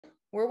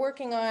we're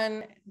working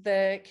on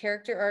the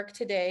character arc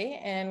today,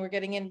 and we're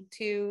getting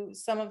into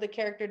some of the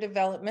character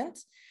development.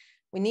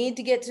 We need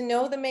to get to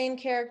know the main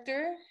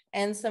character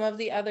and some of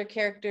the other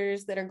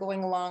characters that are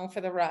going along for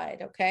the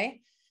ride,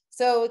 okay?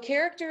 So a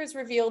character is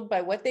revealed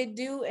by what they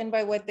do and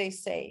by what they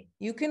say.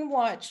 You can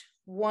watch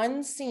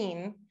one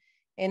scene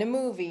in a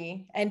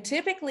movie, and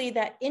typically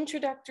that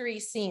introductory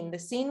scene, the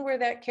scene where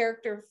that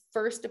character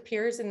first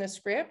appears in the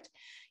script,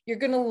 you're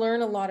going to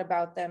learn a lot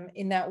about them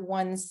in that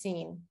one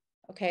scene.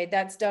 Okay,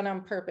 that's done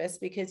on purpose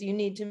because you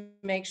need to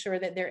make sure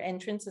that their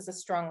entrance is a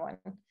strong one.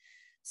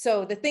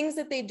 So the things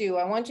that they do,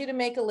 I want you to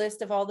make a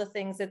list of all the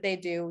things that they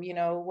do. You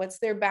know, what's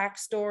their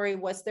backstory?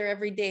 What's their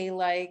everyday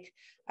like?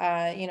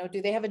 You know,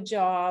 do they have a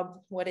job?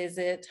 What is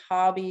it?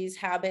 Hobbies,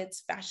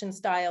 habits, fashion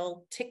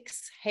style,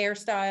 tics,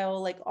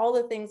 hairstyle, like all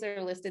the things that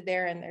are listed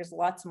there. And there's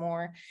lots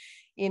more.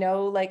 You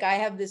know, like I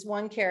have this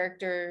one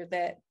character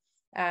that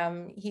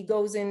he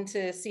goes in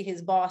to see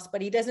his boss,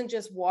 but he doesn't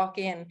just walk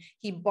in.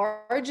 He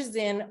barges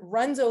in,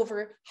 runs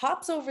over,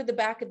 hops over the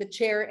back of the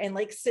chair and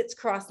like sits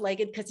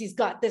cross-legged because he's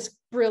got this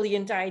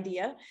brilliant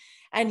idea.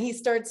 And he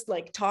starts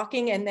like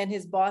talking, and then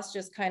his boss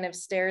just kind of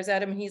stares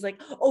at him. And he's like,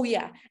 oh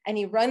yeah. And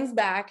he runs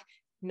back,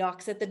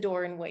 knocks at the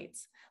door and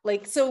waits.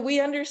 Like, so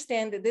we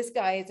understand that this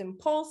guy is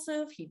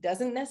impulsive. He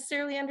doesn't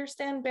necessarily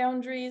understand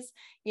boundaries,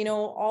 you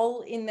know,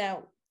 all in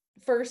that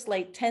first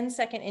like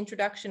 10-second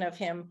introduction of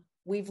him.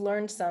 We've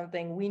learned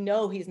something. We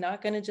know he's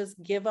not going to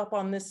just give up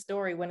on this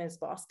story when his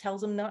boss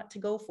tells him not to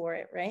go for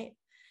it, right?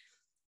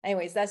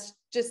 Anyways, that's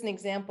just an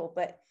example.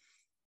 But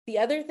the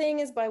other thing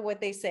is by what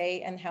they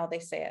say and how they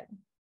say it.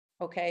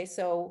 Okay,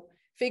 so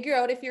figure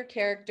out if your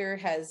character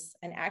has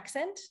an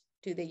accent.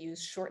 Do they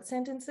use short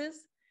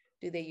sentences?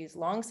 Do they use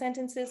long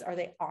sentences? Are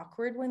they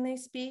awkward when they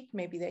speak?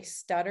 Maybe they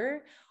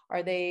stutter.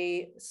 Are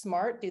they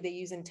smart? Do they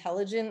use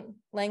intelligent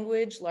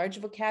language, large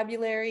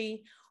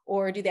vocabulary?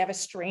 Or do they have a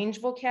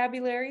strange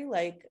vocabulary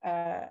like,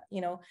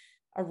 you know,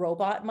 a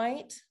robot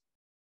might?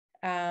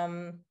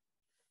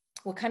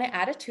 What kind of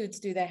attitudes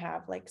do they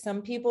have? Like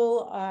some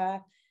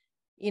people,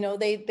 you know,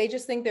 they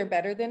just think they're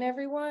better than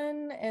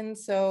everyone. And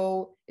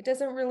so it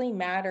doesn't really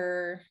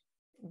matter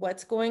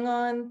what's going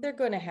on. They're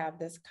going to have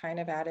this kind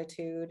of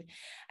attitude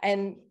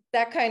and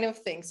that kind of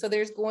thing. So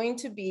there's going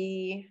to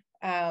be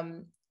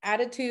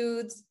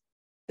attitudes,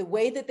 the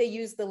way that they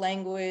use the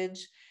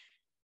language,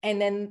 and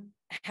then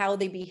how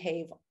they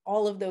behave.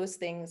 All of those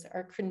things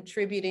are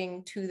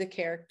contributing to the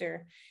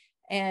character.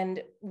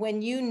 And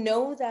when you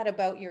know that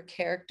about your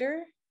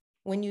character,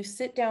 when you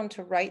sit down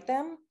to write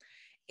them,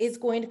 it's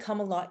going to come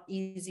a lot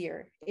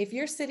easier. If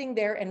you're sitting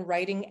there and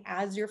writing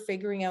as you're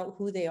figuring out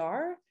who they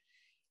are,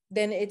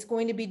 then it's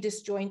going to be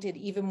disjointed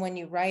even when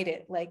you write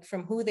it. Like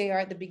from who they are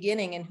at the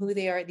beginning and who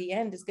they are at the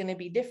end is going to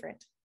be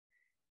different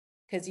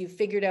because you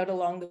figured out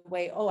along the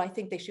way, oh, I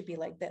think they should be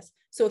like this.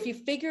 So if you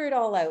figure it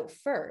all out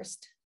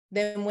first,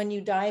 then when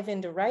you dive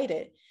in to write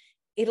it,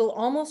 it'll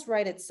almost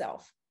write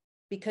itself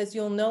because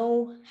you'll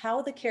know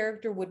how the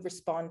character would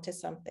respond to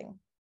something.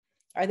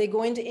 Are they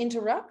going to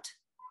interrupt?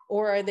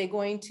 Or are they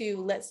going to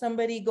let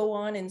somebody go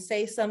on and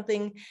say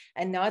something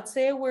and not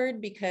say a word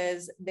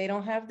because they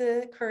don't have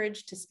the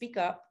courage to speak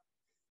up?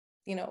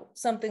 You know,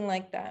 something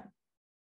like that.